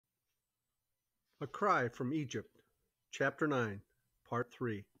A Cry from Egypt, Chapter 9, Part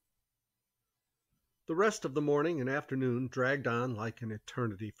 3. The rest of the morning and afternoon dragged on like an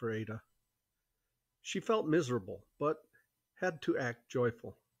eternity for Ada. She felt miserable, but had to act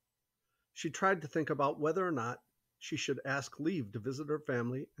joyful. She tried to think about whether or not she should ask leave to visit her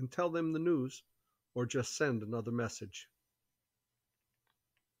family and tell them the news, or just send another message.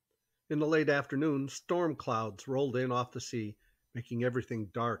 In the late afternoon, storm clouds rolled in off the sea, making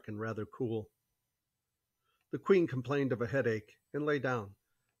everything dark and rather cool. The Queen complained of a headache and lay down,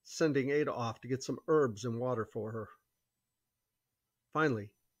 sending Ada off to get some herbs and water for her.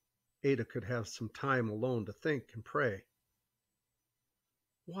 Finally, Ada could have some time alone to think and pray.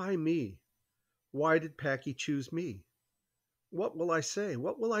 Why me? Why did Packy choose me? What will I say?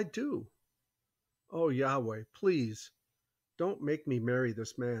 What will I do? Oh, Yahweh, please, don't make me marry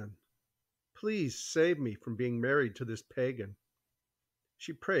this man. Please save me from being married to this pagan.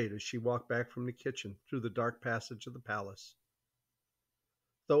 She prayed as she walked back from the kitchen through the dark passage of the palace.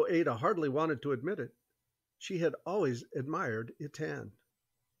 Though Ada hardly wanted to admit it, she had always admired Itan.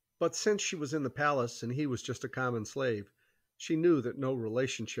 But since she was in the palace and he was just a common slave, she knew that no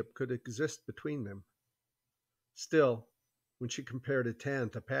relationship could exist between them. Still, when she compared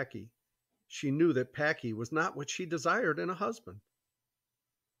Itan to Packy, she knew that Packy was not what she desired in a husband.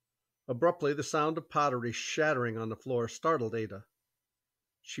 Abruptly, the sound of pottery shattering on the floor startled Ada.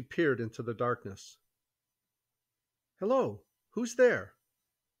 She peered into the darkness. Hello, who's there?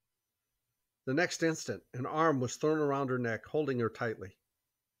 The next instant, an arm was thrown around her neck, holding her tightly.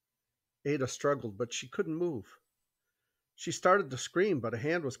 Ada struggled, but she couldn't move. She started to scream, but a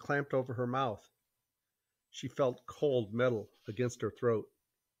hand was clamped over her mouth. She felt cold metal against her throat.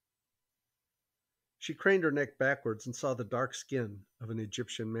 She craned her neck backwards and saw the dark skin of an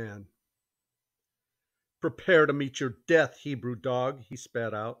Egyptian man. Prepare to meet your death, Hebrew dog, he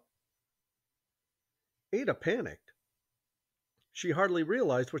spat out. Ada panicked. She hardly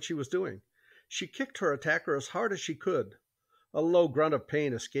realized what she was doing. She kicked her attacker as hard as she could. A low grunt of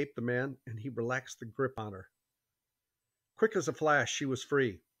pain escaped the man, and he relaxed the grip on her. Quick as a flash, she was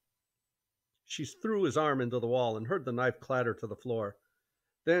free. She threw his arm into the wall and heard the knife clatter to the floor.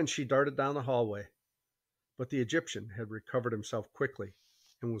 Then she darted down the hallway. But the Egyptian had recovered himself quickly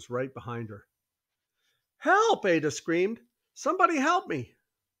and was right behind her. Help! Ada screamed. Somebody help me!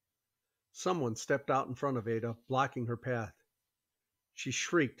 Someone stepped out in front of Ada, blocking her path. She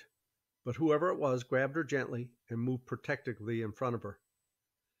shrieked, but whoever it was grabbed her gently and moved protectively in front of her.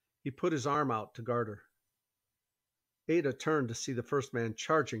 He put his arm out to guard her. Ada turned to see the first man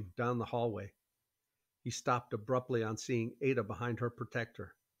charging down the hallway. He stopped abruptly on seeing Ada behind her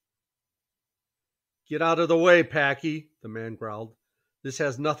protector. Get out of the way, Packy, the man growled. This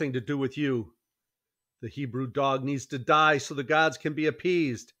has nothing to do with you. The Hebrew dog needs to die so the gods can be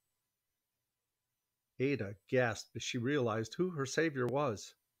appeased. Ada gasped as she realized who her savior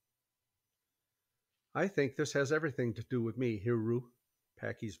was. I think this has everything to do with me, Hiru.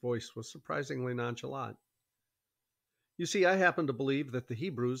 Packy's voice was surprisingly nonchalant. You see, I happen to believe that the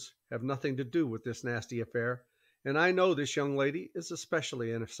Hebrews have nothing to do with this nasty affair, and I know this young lady is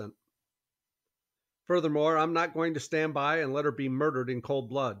especially innocent. Furthermore, I'm not going to stand by and let her be murdered in cold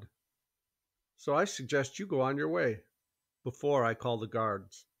blood. So I suggest you go on your way before I call the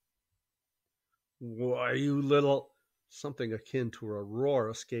guards. Why, you little... Something akin to a roar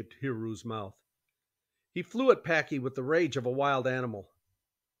escaped Hiru's mouth. He flew at Packy with the rage of a wild animal.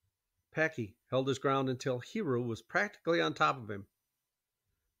 Packy held his ground until Hiru was practically on top of him.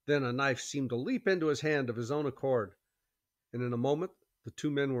 Then a knife seemed to leap into his hand of his own accord, and in a moment the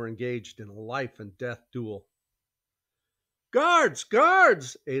two men were engaged in a life-and-death duel. Guards!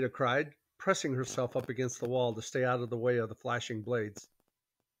 Guards! Ada cried, pressing herself up against the wall to stay out of the way of the flashing blades.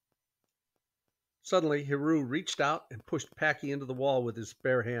 Suddenly, Hiru reached out and pushed Packy into the wall with his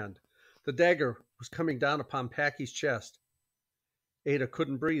bare hand. The dagger was coming down upon Packy's chest. Ada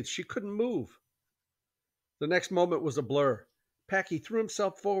couldn't breathe. She couldn't move. The next moment was a blur. Packy threw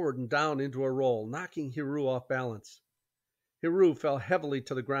himself forward and down into a roll, knocking Hiru off balance. Hiru fell heavily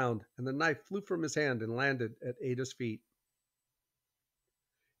to the ground, and the knife flew from his hand and landed at Ada's feet.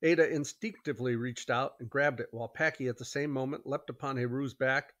 Ada instinctively reached out and grabbed it, while Packy at the same moment leapt upon Hiru's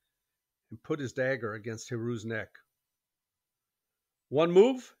back and put his dagger against Hiru's neck. One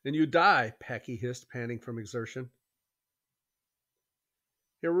move, and you die, Packy hissed, panting from exertion.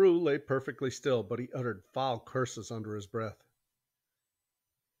 Hiru lay perfectly still, but he uttered foul curses under his breath.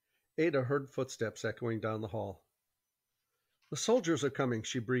 Ada heard footsteps echoing down the hall. The soldiers are coming,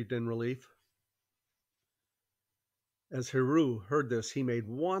 she breathed in relief. As Hiru heard this, he made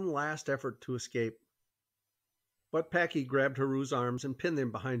one last effort to escape. But Packy grabbed Haru's arms and pinned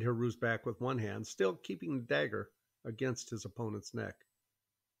him behind Haru's back with one hand, still keeping the dagger against his opponent's neck.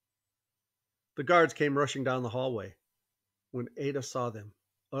 The guards came rushing down the hallway. When Ada saw them,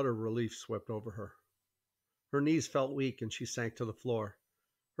 utter relief swept over her. Her knees felt weak and she sank to the floor.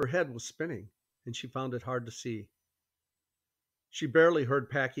 Her head was spinning, and she found it hard to see. She barely heard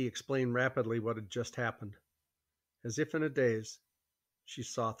Packy explain rapidly what had just happened. As if in a daze, she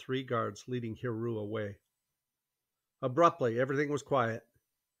saw 3 guards leading Haru away. Abruptly, everything was quiet,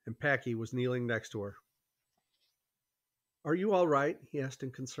 and Packy was kneeling next to her. "Are you all right?" he asked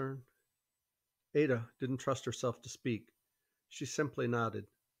in concern. Ada didn't trust herself to speak. She simply nodded.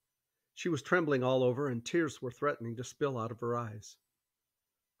 She was trembling all over, and tears were threatening to spill out of her eyes.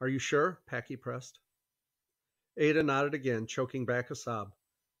 "Are you sure?" Packy pressed. Ada nodded again, choking back a sob.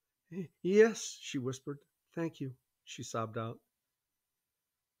 "Yes," she whispered. "Thank you," she sobbed out.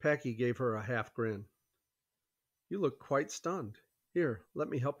 Packy gave her a half grin. "You look quite stunned. Here, let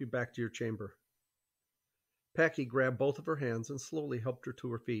me help you back to your chamber." Packy grabbed both of her hands and slowly helped her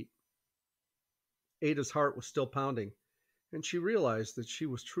to her feet. Ada's heart was still pounding, and she realized that she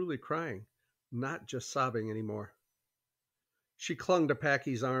was truly crying, not just sobbing anymore. She clung to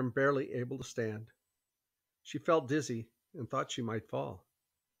Packy's arm, barely able to stand. She felt dizzy and thought she might fall.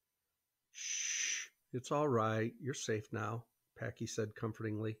 "Shh, it's all right. You're safe now," Packy said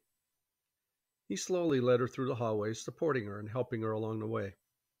comfortingly. He slowly led her through the hallways, supporting her and helping her along the way.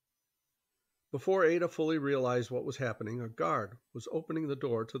 Before Ada fully realized what was happening, a guard was opening the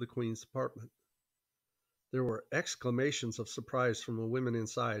door to the Queen's apartment. There were exclamations of surprise from the women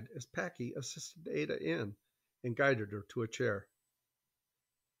inside as Packy assisted Ada in and guided her to a chair.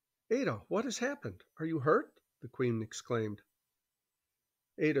 "Ada, what has happened? Are you hurt?" the Queen exclaimed.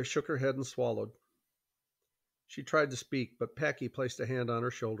 Ada shook her head and swallowed. She tried to speak, but Packy placed a hand on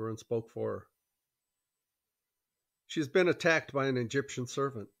her shoulder and spoke for her. "She has been attacked by an Egyptian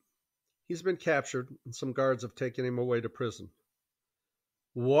servant. He's been captured, and some guards have taken him away to prison."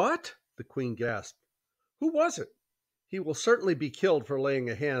 "What?" the Queen gasped. "Who was it? He will certainly be killed for laying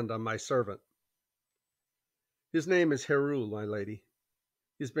a hand on my servant." "His name is Haru, my lady.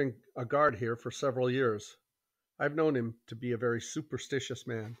 He's been a guard here for several years. I've known him to be a very superstitious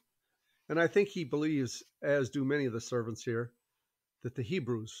man, and I think he believes, as do many of the servants here, that the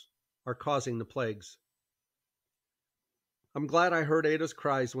Hebrews are causing the plagues. I'm glad I heard Ada's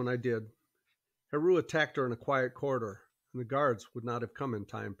cries when I did. Haru attacked her in a quiet corridor, and the guards would not have come in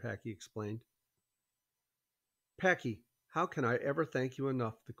time," Packy explained. "Packy, how can I ever thank you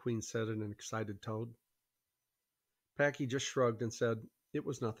enough?" the Queen said in an excited tone. Packy just shrugged and said it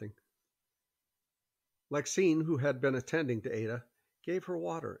was nothing. Lexine, who had been attending to Ada, gave her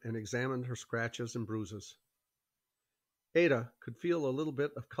water and examined her scratches and bruises. Ada could feel a little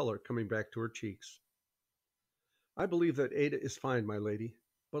bit of color coming back to her cheeks. "I believe that Ada is fine, my lady,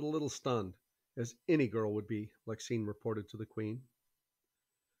 but a little stunned, as any girl would be," Lexine reported to the Queen.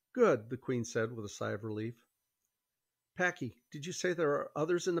 "Good," the Queen said with a sigh of relief. "Packy, did you say there are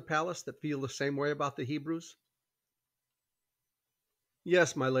others in the palace that feel the same way about the Hebrews?"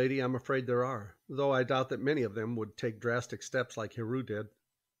 "Yes, my lady, I'm afraid there are, though I doubt that many of them would take drastic steps like Haru did."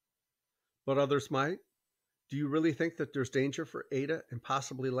 "But others might? Do you really think that there's danger for Ada and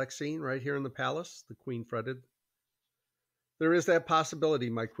possibly Lexine right here in the palace?" the Queen fretted. "There is that possibility,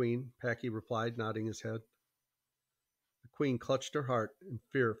 my Queen," Packy replied, nodding his head. The Queen clutched her heart, and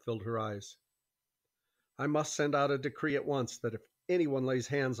fear filled her eyes. "I must send out a decree at once that if anyone lays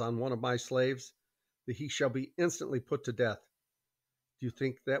hands on one of my slaves, that he shall be instantly put to death. Do you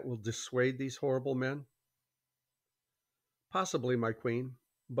think that will dissuade these horrible men?" "Possibly, my Queen,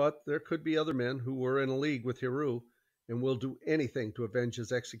 but there could be other men who were in a league with Haru and will do anything to avenge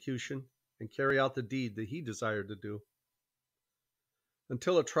his execution and carry out the deed that he desired to do.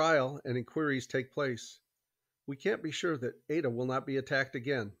 Until a trial and inquiries take place, we can't be sure that Ada will not be attacked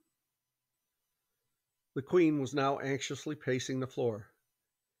again." The Queen was now anxiously pacing the floor.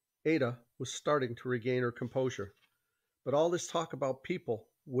 Ada was starting to regain her composure, but all this talk about people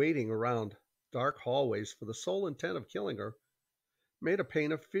waiting around dark hallways for the sole intent of killing her made a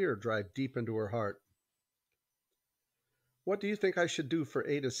pain of fear drive deep into her heart. "What do you think I should do for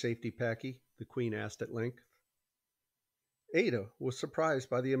Ada's safety, Packy?" the Queen asked at length. Ada was surprised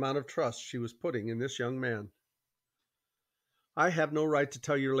by the amount of trust she was putting in this young man. "I have no right to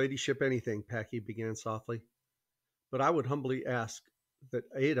tell your ladyship anything," Packy began softly, "but I would humbly ask that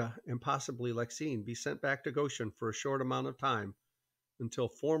Ada and possibly Lexine be sent back to Goshen for a short amount of time until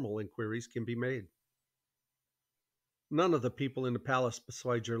formal inquiries can be made. None of the people in the palace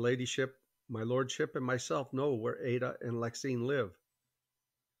besides your ladyship, my lordship, and myself know where Ada and Lexine live.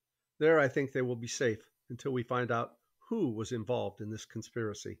 There I think they will be safe until we find out who was involved in this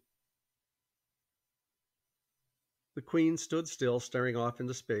conspiracy. The Queen stood still, staring off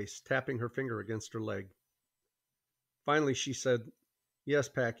into space, tapping her finger against her leg. Finally, she said, "Yes,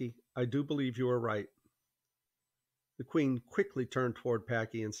 Packy, I do believe you are right." The Queen quickly turned toward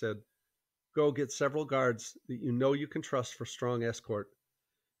Packy and said, "Go get several guards that you know you can trust for strong escort,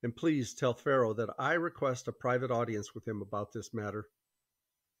 and please tell Pharaoh that I request a private audience with him about this matter.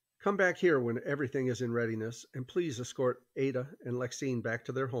 Come back here when everything is in readiness, and please escort Ada and Lexine back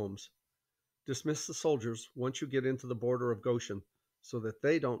to their homes. Dismiss the soldiers once you get into the border of Goshen, so that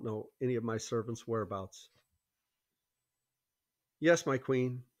they don't know any of my servants' whereabouts." "Yes, my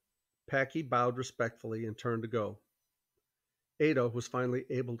queen." Packy bowed respectfully and turned to go. Ada was finally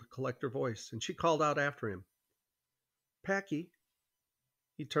able to collect her voice, and she called out after him, "Packy."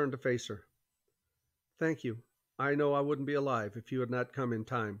 He turned to face her. "Thank you. I know I wouldn't be alive if you had not come in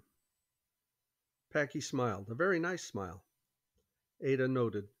time." Packy smiled, a very nice smile. Ada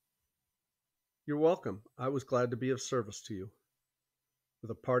noted. "You're welcome. I was glad to be of service to you." With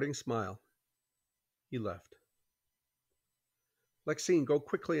a parting smile, he left. "Lexine, go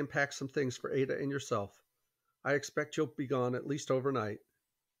quickly and pack some things for Ada and yourself. I expect you'll be gone at least overnight.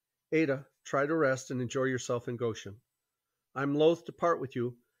 Ada, try to rest and enjoy yourself in Goshen. I'm loath to part with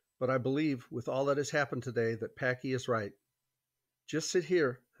you, but I believe, with all that has happened today, that Packy is right. Just sit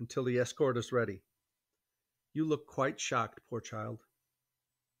here until the escort is ready. You look quite shocked, poor child."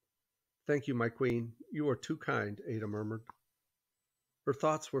 "Thank you, my queen. You are too kind," Ada murmured. Her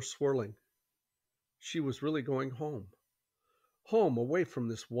thoughts were swirling. She was really going home. Home, away from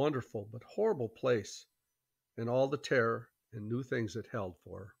this wonderful but horrible place, and all the terror and new things it held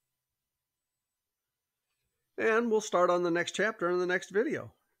for her. And we'll start on the next chapter in the next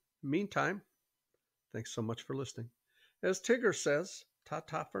video. Meantime, thanks so much for listening. As Tigger says,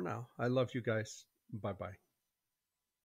 ta-ta for now. I love you guys. Bye-bye.